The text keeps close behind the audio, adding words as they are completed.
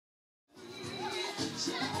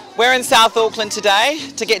We're in South Auckland today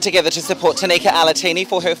to get together to support Tonica Alatini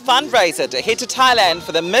for her fundraiser to head to Thailand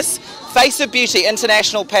for the Miss Face of Beauty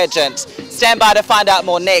International pageant. Stand by to find out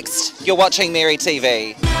more next. You're watching Mary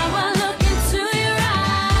TV.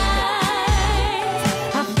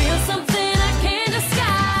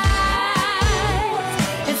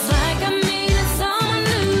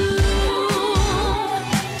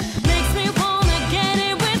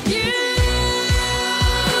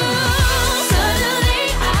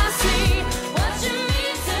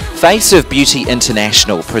 Face of Beauty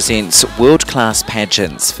International presents world-class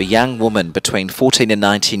pageants for young women between 14 and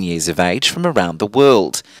 19 years of age from around the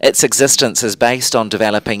world. Its existence is based on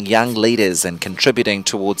developing young leaders and contributing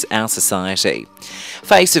towards our society.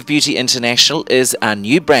 Face of Beauty International is a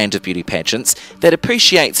new brand of beauty pageants that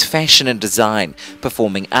appreciates fashion and design,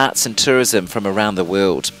 performing arts and tourism from around the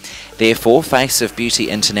world. Therefore, Face of Beauty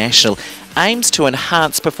International aims to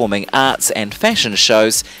enhance performing arts and fashion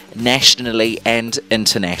shows nationally and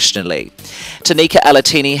internationally. Tonica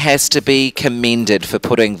Alatini has to be commended for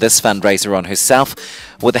putting this fundraiser on herself,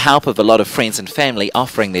 with the help of a lot of friends and family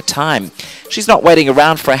offering their time. She's not waiting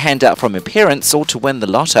around for a handout from her parents or to win the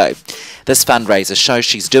lotto. This fundraiser shows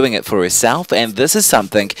she's doing it for herself, and this is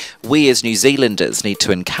something we as New Zealanders need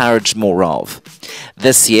to encourage more of.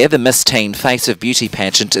 This year, the Miss Teen Face of Beauty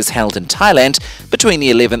pageant is held in Thailand between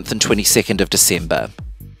the 11th and 22nd of December.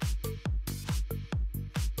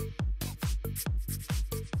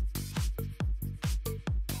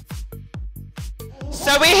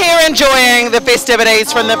 So we're here enjoying the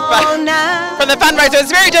festivities from the fundraiser.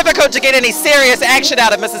 It's very difficult to get any serious action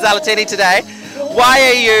out of Mrs. Alatini today. Why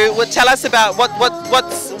are you? Well, tell us about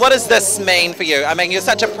what does this mean for you? I mean, you're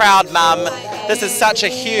such a proud mum. This is such a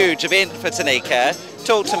huge event for Tonica.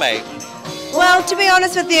 Talk to me. Well, to be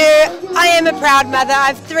honest with you, I am a proud mother. I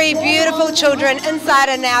have 3 beautiful children inside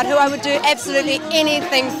and out who I would do absolutely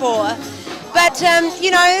anything for. But,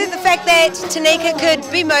 you know, the fact that Tonica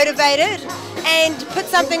could be motivated and put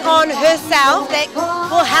something on herself that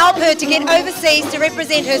will help her to get overseas to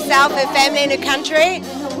represent herself, her family and her country,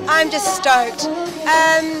 I'm just stoked.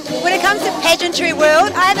 When it comes to pageantry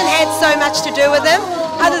world, I haven't had so much to do with them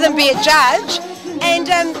other than be a judge. And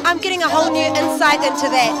I'm getting a whole new insight into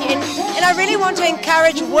that. And I really want to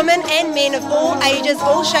encourage women and men of all ages,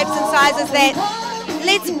 all shapes and sizes that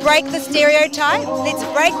let's break the stereotype, let's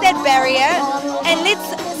break that barrier, and let's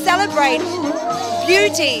celebrate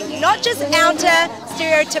beauty, not just outer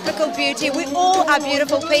stereotypical beauty. We all are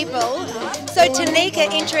beautiful people. So Tonica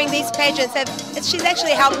entering these pageants, she's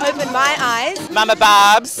actually helped open my eyes. Mama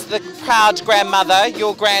Barbs, the proud grandmother,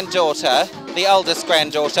 your granddaughter, the oldest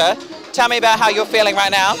granddaughter. Tell me about how you're feeling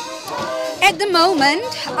right now. At the moment,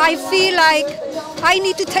 I feel like I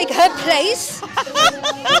need to take her place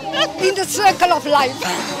in the circle of life.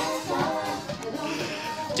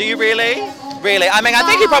 Do you really? Really? I mean, I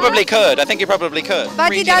think you probably could. I think you probably could.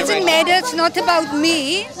 But it doesn't matter. It's not about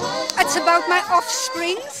me. It's about my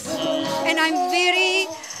offsprings. And I'm very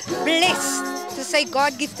blessed to say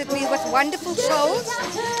God gifted me with wonderful souls.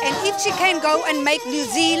 And if she can go and make New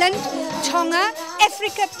Zealand, Tonga,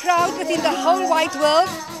 Africa proud within the whole wide world,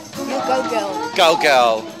 you go girl. Go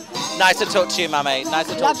girl. Nice to talk to you, Mummy. Nice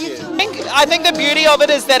to talk to you. Too. I think the beauty of it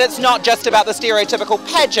is that it's not just about the stereotypical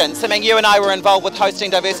pageants. I mean, you and I were involved with hosting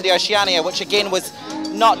Diversity Oceania, which again was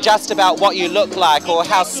not just about what you look like or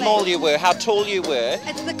how small you were, how tall you were.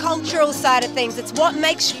 It's the cultural side of things. It's what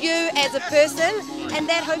makes you as a person, and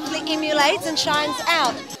that hopefully emulates and shines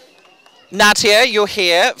out. Natia, you're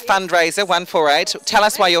here, Fundraiser 148. Tell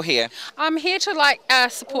us why you're here. I'm here to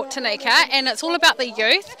support Tonica, and it's all about the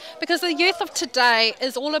youth, because the youth of today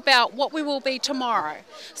is all about what we will be tomorrow.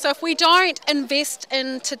 So if we don't invest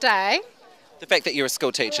in today... The fact that you're a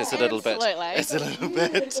school teacher is a little bit. It's a little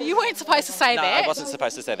bit. You weren't supposed to say no, that. I wasn't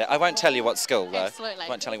supposed to say that. I won't tell you what school though. Absolutely. I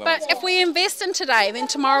won't tell you but what if we invest in today, then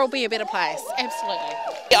tomorrow will be a better place. Absolutely.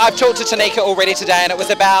 I've talked to Tonica already today, and it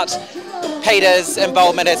was about Peter's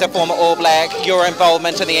involvement as a former All Black, your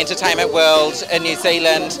involvement in the entertainment world in New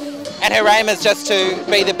Zealand, and her aim is just to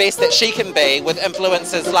be the best that she can be with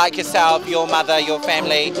influences like yourself, your mother, your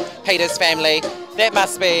family, Peter's family. That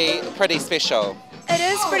must be pretty special. It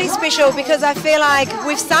is pretty special because I feel like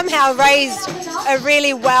we've somehow raised a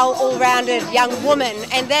really well all-rounded young woman,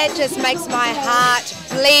 and that just makes my heart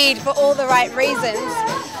bleed for all the right reasons.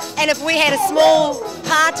 And if we had a small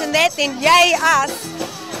part in that, then yay us.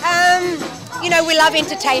 You know, we love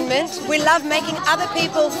entertainment, we love making other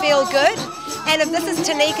people feel good, and if this is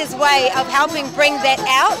Tonica's way of helping bring that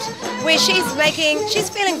out, where she's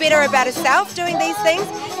feeling better about herself doing these things,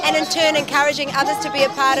 and in turn encouraging others to be a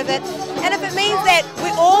part of it. And if it means that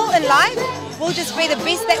we're all in life, we'll just be the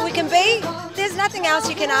best that we can be. There's nothing else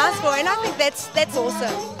you can ask for, and I think that's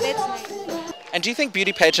awesome. That's neat. And do you think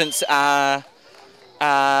beauty pageants are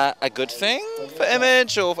a good thing for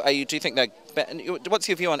image, or do you think that? What's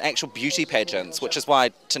your view on actual beauty pageants, which is why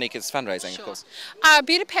Tonika's fundraising, of course?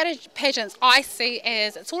 Beauty pageants I see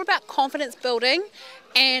as it's all about confidence building,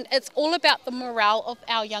 and it's all about the morale of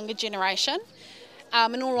our younger generation.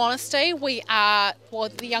 In all honesty, the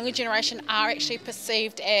younger generation are actually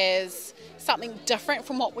perceived as something different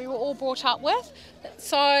from what we were all brought up with.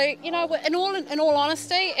 So, you know, in all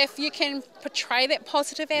honesty, if you can portray that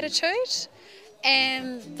positive attitude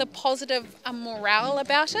and the positive morale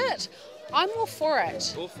about it, I'm all for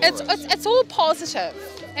it. It's all positive.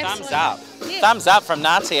 Thumbs up. Yes. Thumbs up from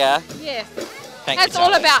Natia. Yes. It's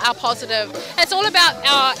all about our positive. It's all about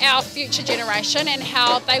our future generation and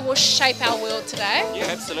how they will shape our world today. Yeah,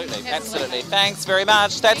 absolutely. Thanks very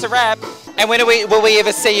much. That's a wrap. And when will we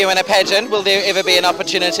ever see you in a pageant? Will there ever be an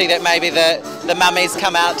opportunity that maybe the mummies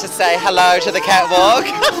come out to say hello to the catwalk?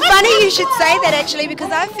 Funny you should say that, actually,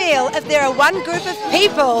 because I feel if there are one group of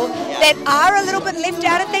people that are a little bit left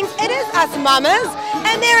out of things, it is us mamas.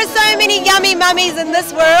 And there are so many yummy mummies in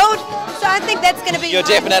this world. So I think that's going to be... You're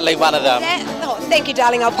definitely one of them. Oh, thank you,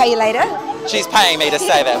 darling. I'll pay you later. She's paying me to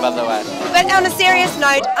say that, by the way. But on a serious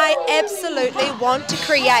note, I absolutely want to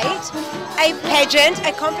create a pageant,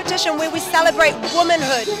 a competition where we celebrate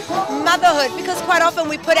womanhood, motherhood, because quite often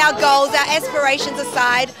we put our goals, our aspirations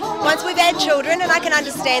aside once we've had children, and I can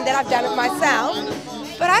understand that. I've done it myself.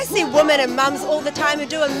 But I see women and mums all the time who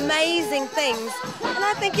do amazing things. And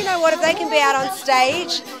I think, you know what, if they can be out on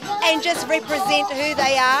stage and just represent who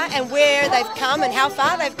they are and where they've come and how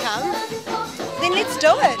far they've come, then let's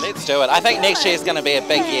do it. Let's do it. I think next year is going to be a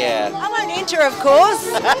big year. I won't enter, of course.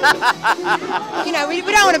 You know, we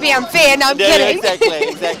don't want to be unfair. No, I'm kidding.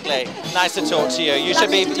 Exactly. Nice to talk to you.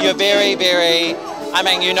 You're very, very, I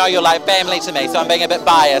mean, you know you're like family to me, so I'm being a bit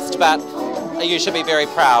biased, but you should be very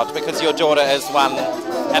proud because your daughter is one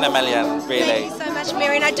in a million, really. Thank you so much,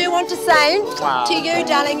 Mary. And I do want to say to you,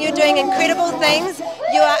 darling, you're doing incredible things.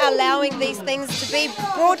 You are allowing these things to be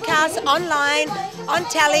broadcast online, on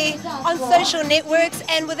telly, on social networks,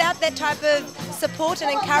 and without that type of support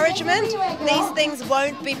and encouragement, these things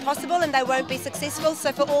won't be possible and they won't be successful.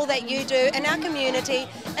 So for all that you do in our community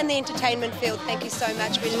and the entertainment field, thank you so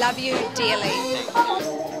much. We love you dearly.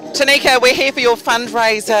 Tonica, we're here for your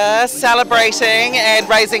fundraiser, celebrating and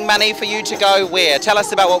raising money for you to go where? Tell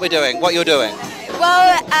us about what we're doing, what you're doing.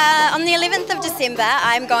 Well, on the 11th of December,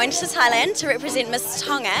 I'm going to Thailand to represent Miss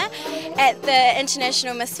Tonga at the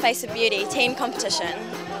International Miss Face of Beauty teen competition.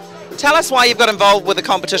 Tell us why you've got involved with a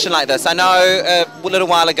competition like this. I know a little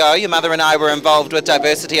while ago your mother and I were involved with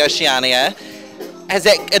Diversity Oceania. Has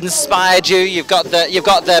that inspired you? You've got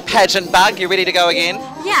the pageant bug. You ready to go again?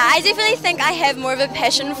 Yeah, I definitely think I have more of a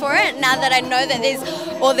passion for it now that I know that there's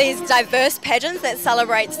all these diverse pageants that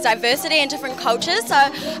celebrates diversity and different cultures. So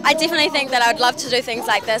I definitely think that I would love to do things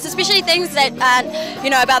like this, especially things that aren't, you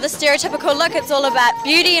know, about the stereotypical look. It's all about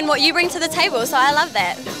beauty and what you bring to the table. So I love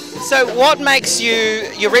that. So what makes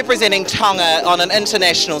you're representing Tonga on an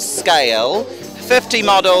international scale, 50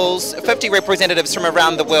 models, 50 representatives from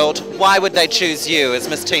around the world. Why would they choose you as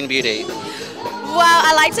Miss Teen Beauty? Well,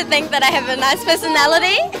 I like to think that I have a nice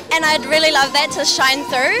personality and I'd really love that to shine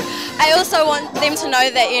through. I also want them to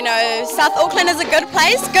know that, you know, South Auckland is a good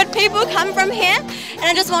place, good people come from here, and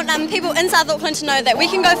I just want people in South Auckland to know that we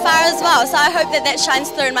can go far as well, so I hope that that shines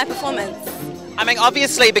through in my performance. I mean,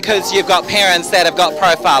 obviously because you've got parents that have got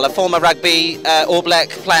profile, a former rugby All Black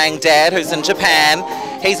playing dad who's in Japan,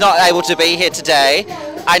 he's not able to be here today.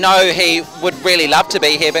 I know he would really love to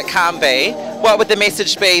be here but can't be. What would the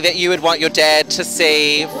message be that you would want your dad to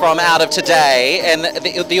see from out of today and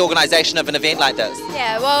the organisation of an event like this?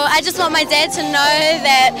 Yeah, well, I just want my dad to know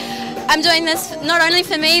that I'm doing this not only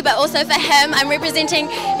for me but also for him. I'm representing,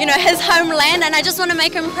 you know, his homeland, and I just want to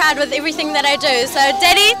make him proud with everything that I do. So,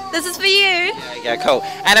 Daddy, this is for you. Yeah, cool.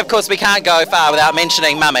 And of course we can't go far without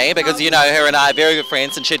mentioning Mummy, because you know her and I are very good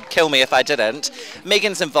friends and she'd kill me if I didn't.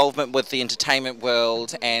 Megan's involvement with the entertainment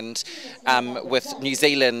world and with New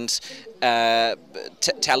Zealand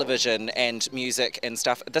television and music and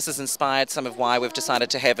stuff, this has inspired some of why we've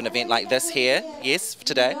decided to have an event like this here, yes, for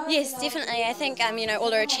today? Yes, definitely. I think you know,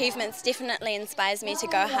 all her achievements definitely inspires me to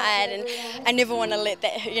go higher, and I never want to let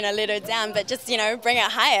that, you know, let her down, but just, you know, bring it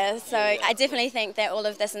higher. So I definitely think that all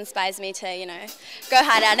of this inspires me to, you know, go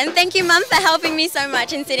hard out. And thank you, Mum, for helping me so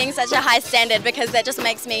much and setting such a high standard, because that just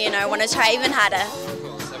makes me, you know, want to try even harder.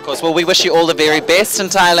 Of course. Well, we wish you all the very best in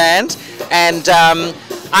Thailand, and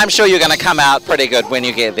I'm sure you're going to come out pretty good when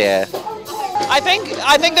you get there. I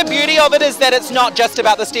think the beauty of it is that it's not just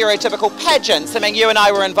about the stereotypical pageants. I mean, you and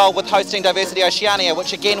I were involved with hosting Diversity Oceania,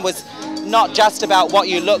 which again was not just about what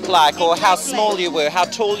you look like or how small you were, how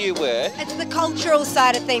tall you were. It's the cultural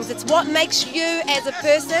side of things. It's what makes you as a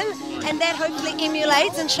person, and that hopefully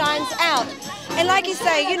emulates and shines out. And like you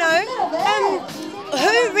say, you know,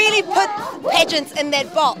 who really put pageants in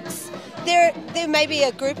that box? There may be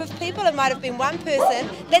a group of people, it might have been one person.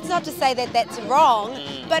 That's not to say that that's wrong,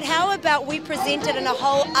 but how about we present it in a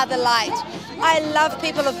whole other light? I love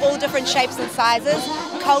people of all different shapes and sizes,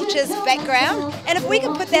 cultures, background, and if we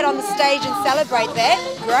can put that on the stage and celebrate that,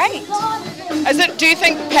 great. Do you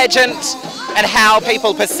think pageant and how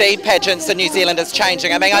people perceive pageants in New Zealand is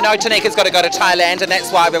changing? I mean, I know Tonica's got to go to Thailand, and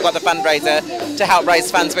that's why we've got the fundraiser to help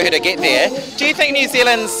raise funds for her to get there. Do you think New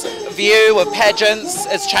Zealand's view of pageants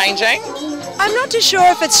is changing? I'm not too sure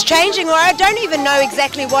if it's changing, or I don't even know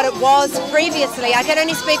exactly what it was previously. I can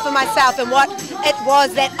only speak for myself and what it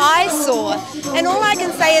was that I saw. And all I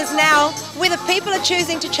can say is now, whether people are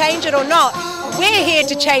choosing to change it or not, we're here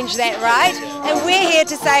to change that, right? And we're here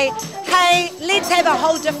to say, hey, let's have a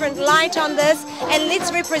whole different light on this and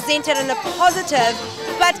let's represent it in a positive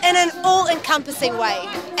but in an all-encompassing way.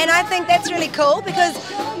 And I think that's really cool because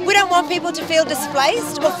we don't want people to feel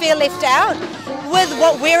displaced or feel left out. With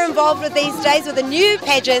what we're involved with these days, with the new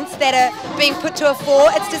pageants that are being put to a fore,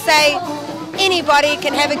 it's to say anybody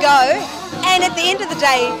can have a go, and at the end of the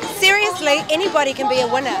day, seriously, anybody can be a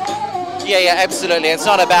winner. Yeah, absolutely. It's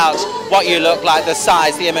not about what you look like, the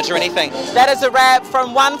size, the image or anything. That is a wrap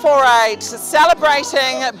from 148,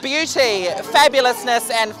 celebrating beauty,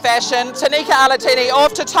 fabulousness and fashion. Tonica Alatini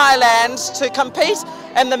off to Thailand to compete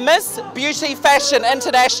in the Miss Beauty Fashion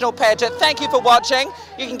International Pageant. Thank you for watching.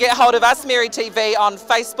 You can get hold of us, Mary TV, on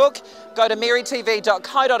Facebook. Go to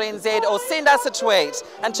marytv.co.nz or send us a tweet.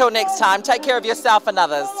 Until next time, take care of yourself and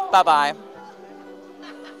others. Bye-bye.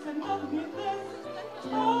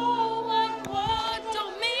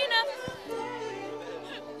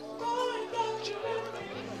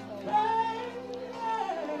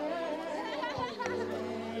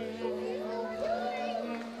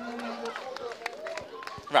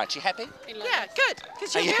 Right, you happy? Yeah, good,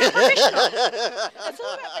 because you're very professional. It's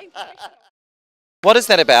all about being professional. What is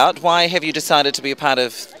that about? Why have you decided to be a part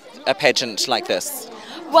of a pageant like this?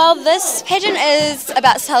 Well, this pageant is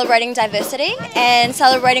about celebrating diversity and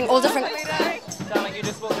celebrating all different... Darling, you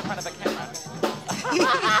just walked in front of a camera.